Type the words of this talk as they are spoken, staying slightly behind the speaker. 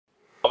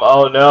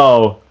Oh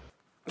no.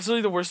 It's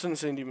literally the worst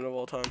insane demon of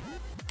all time.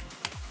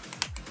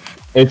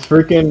 It's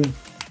freaking...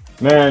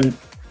 Man.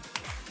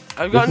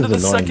 I've gotten to the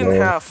annoying, second bro.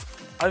 half.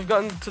 I've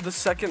gotten to the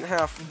second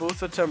half of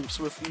both attempts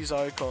with these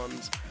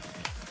icons.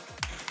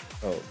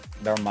 Oh,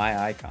 they're my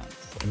icons.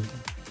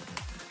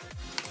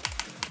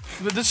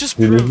 But this just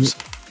proves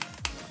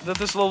that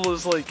this level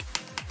is like,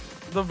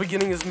 the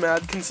beginning is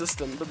mad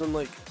consistent, but then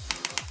like,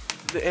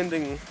 the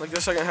ending, like the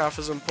second half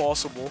is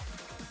impossible.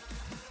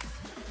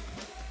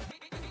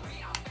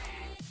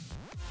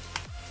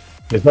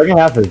 The second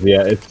half is,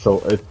 yeah, it's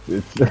so...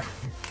 It's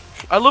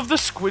I love the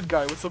squid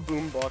guy with the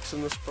boombox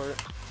in this part.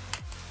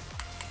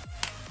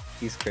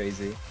 He's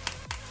crazy.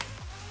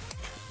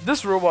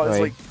 This robot is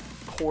Right. like,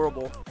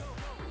 horrible.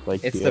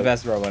 like, It's yeah. the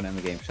best robot in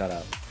the game, shut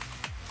up.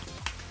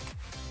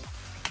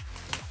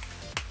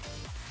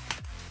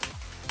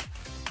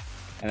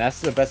 And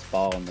that's the best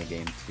ball in the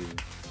game, too.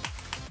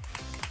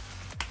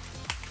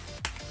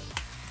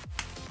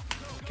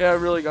 Okay, I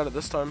really got it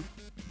this time.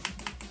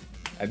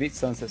 I beat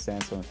Sunset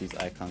Sandstorm with these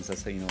icons,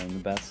 that's how you know I'm the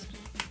best.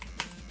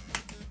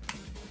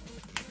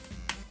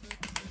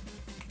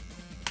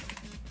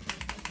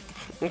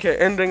 Okay,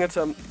 ending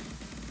attempt.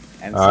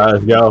 And Alright,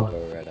 let's go.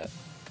 Right at.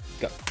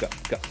 Go, go,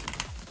 go.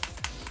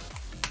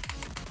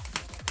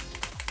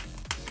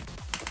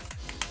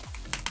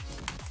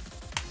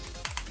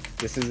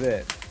 This is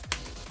it.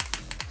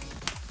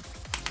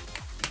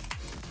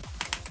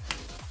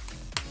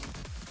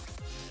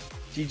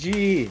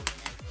 GG!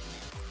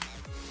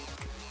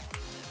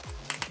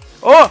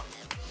 Oh!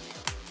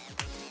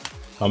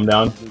 Calm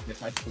down.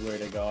 Lucas, I swear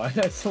to God.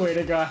 I swear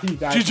to God, he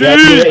died. GG!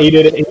 Yeah, he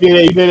did it, he did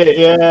it, he did it,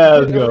 yeah,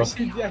 let's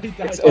go. Yeah, he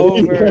died. It's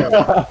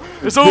over!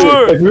 It's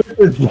over! If you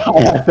just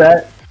die at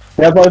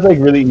that part's like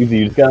really easy,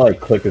 you just gotta like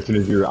click as soon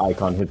as your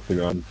icon hits the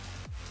ground.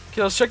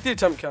 Okay, let's check the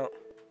attempt count.